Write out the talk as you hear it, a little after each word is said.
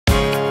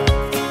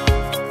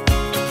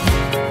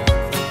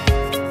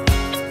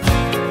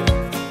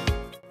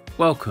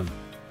Welcome.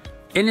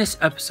 In this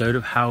episode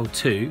of How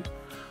To,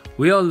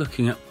 we are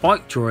looking at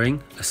Bikejoring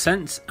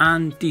Ascents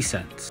and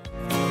Descents.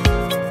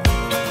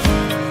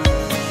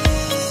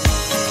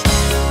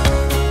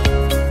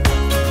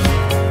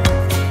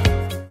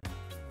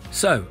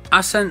 So,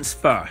 ascents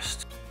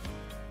first.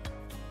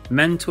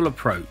 Mental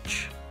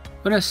approach.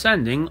 When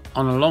ascending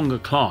on a longer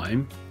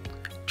climb,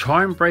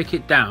 try and break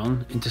it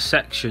down into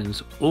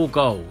sections or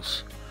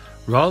goals,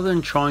 rather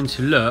than trying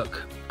to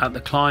look at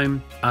the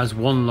climb as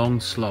one long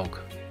slog.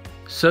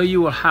 So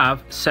you will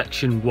have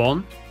section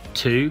 1,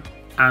 2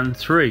 and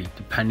 3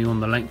 depending on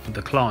the length of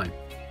the climb.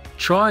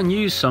 Try and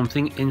use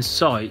something in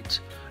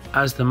sight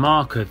as the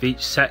marker of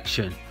each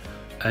section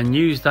and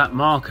use that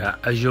marker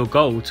as your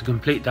goal to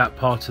complete that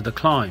part of the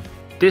climb.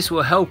 This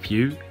will help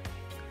you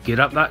get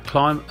up that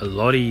climb a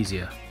lot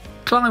easier.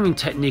 Climbing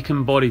technique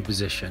and body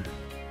position.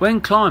 When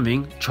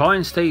climbing, try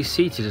and stay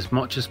seated as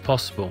much as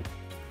possible.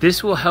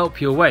 This will help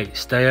your weight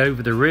stay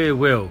over the rear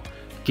wheel,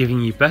 giving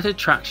you better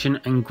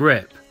traction and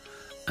grip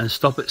and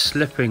stop it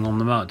slipping on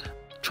the mud.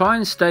 Try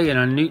and stay in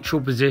a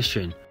neutral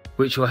position,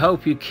 which will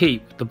help you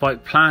keep the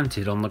bike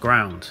planted on the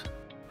ground.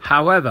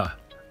 However,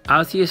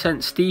 as the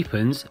ascent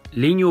steepens,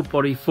 lean your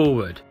body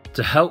forward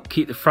to help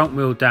keep the front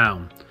wheel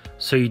down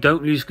so you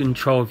don't lose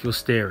control of your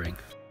steering.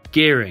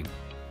 Gearing.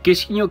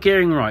 Getting your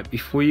gearing right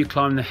before you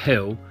climb the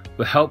hill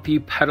will help you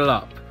pedal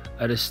up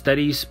at a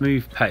steady,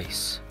 smooth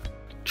pace.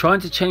 Trying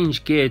to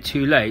change gear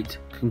too late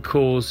can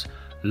cause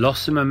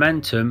loss of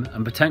momentum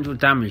and potential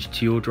damage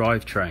to your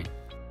drivetrain.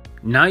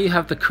 Now you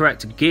have the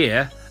correct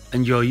gear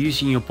and you're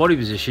using your body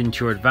position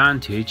to your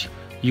advantage,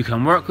 you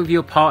can work with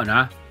your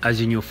partner, as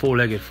in your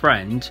four-legged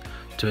friend,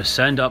 to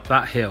ascend up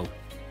that hill.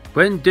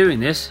 When doing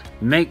this,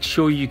 make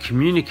sure you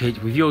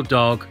communicate with your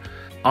dog,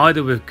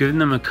 either with giving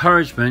them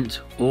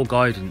encouragement or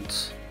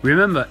guidance.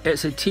 Remember,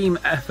 it's a team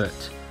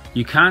effort.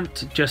 You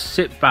can't just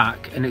sit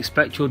back and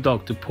expect your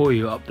dog to pull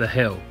you up the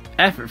hill.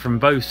 Effort from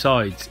both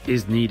sides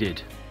is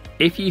needed.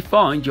 If you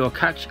find you're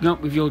catching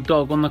up with your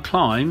dog on the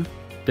climb,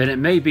 then it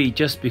may be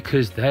just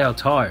because they are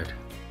tired.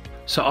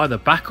 So either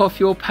back off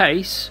your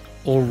pace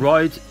or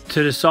ride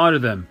to the side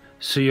of them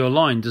so your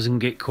line doesn't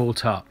get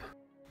caught up.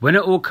 When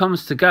it all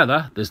comes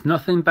together, there's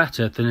nothing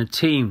better than a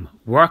team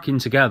working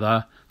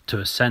together to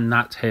ascend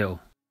that hill.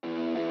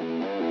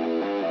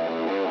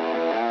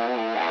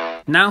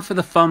 Now for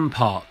the fun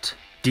part,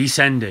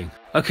 descending.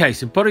 Okay,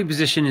 so body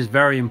position is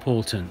very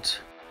important.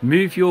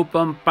 Move your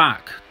bum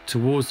back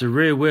towards the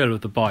rear wheel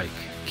of the bike.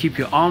 Keep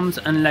your arms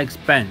and legs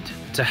bent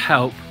to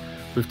help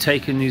with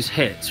taking these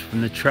hits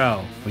from the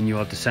trail when you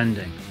are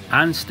descending.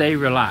 And stay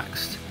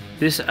relaxed.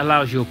 This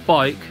allows your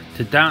bike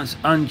to dance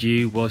under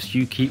you whilst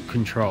you keep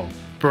control.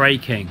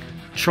 Braking.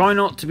 Try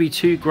not to be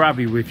too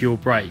grabby with your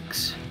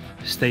brakes.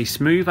 Stay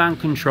smooth and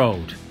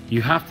controlled.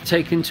 You have to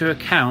take into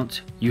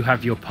account you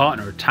have your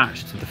partner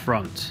attached to the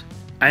front.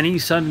 Any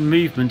sudden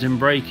movement in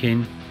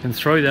braking can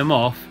throw them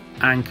off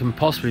and can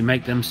possibly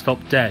make them stop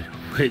dead,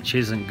 which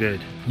isn't good.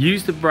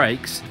 Use the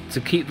brakes to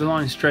keep the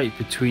line straight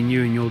between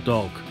you and your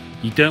dog.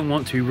 You don't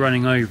want to be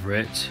running over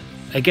it.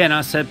 Again,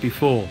 as said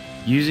before,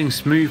 using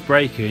smooth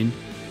braking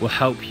will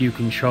help you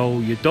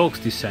control your dog's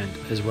descent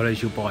as well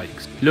as your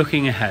bike's.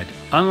 Looking ahead.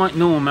 Unlike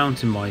normal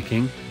mountain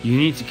biking, you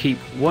need to keep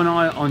one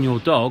eye on your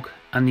dog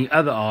and the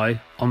other eye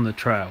on the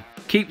trail.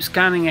 Keep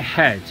scanning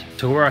ahead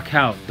to work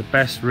out the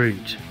best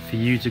route for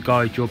you to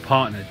guide your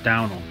partner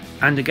down on.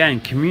 And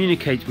again,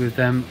 communicate with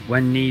them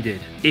when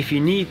needed. If you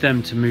need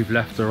them to move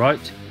left or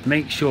right,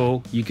 make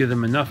sure you give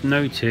them enough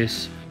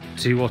notice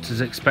to what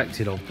is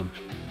expected of them.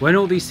 When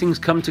all these things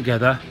come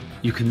together,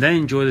 you can then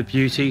enjoy the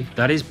beauty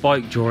that is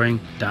bikejoring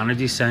down a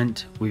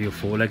descent with your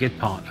four-legged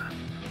partner.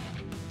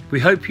 We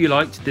hope you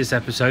liked this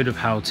episode of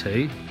How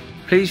To.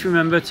 Please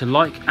remember to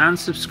like and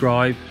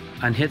subscribe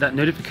and hit that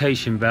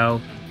notification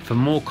bell for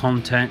more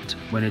content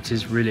when it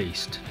is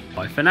released.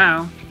 Bye for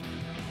now.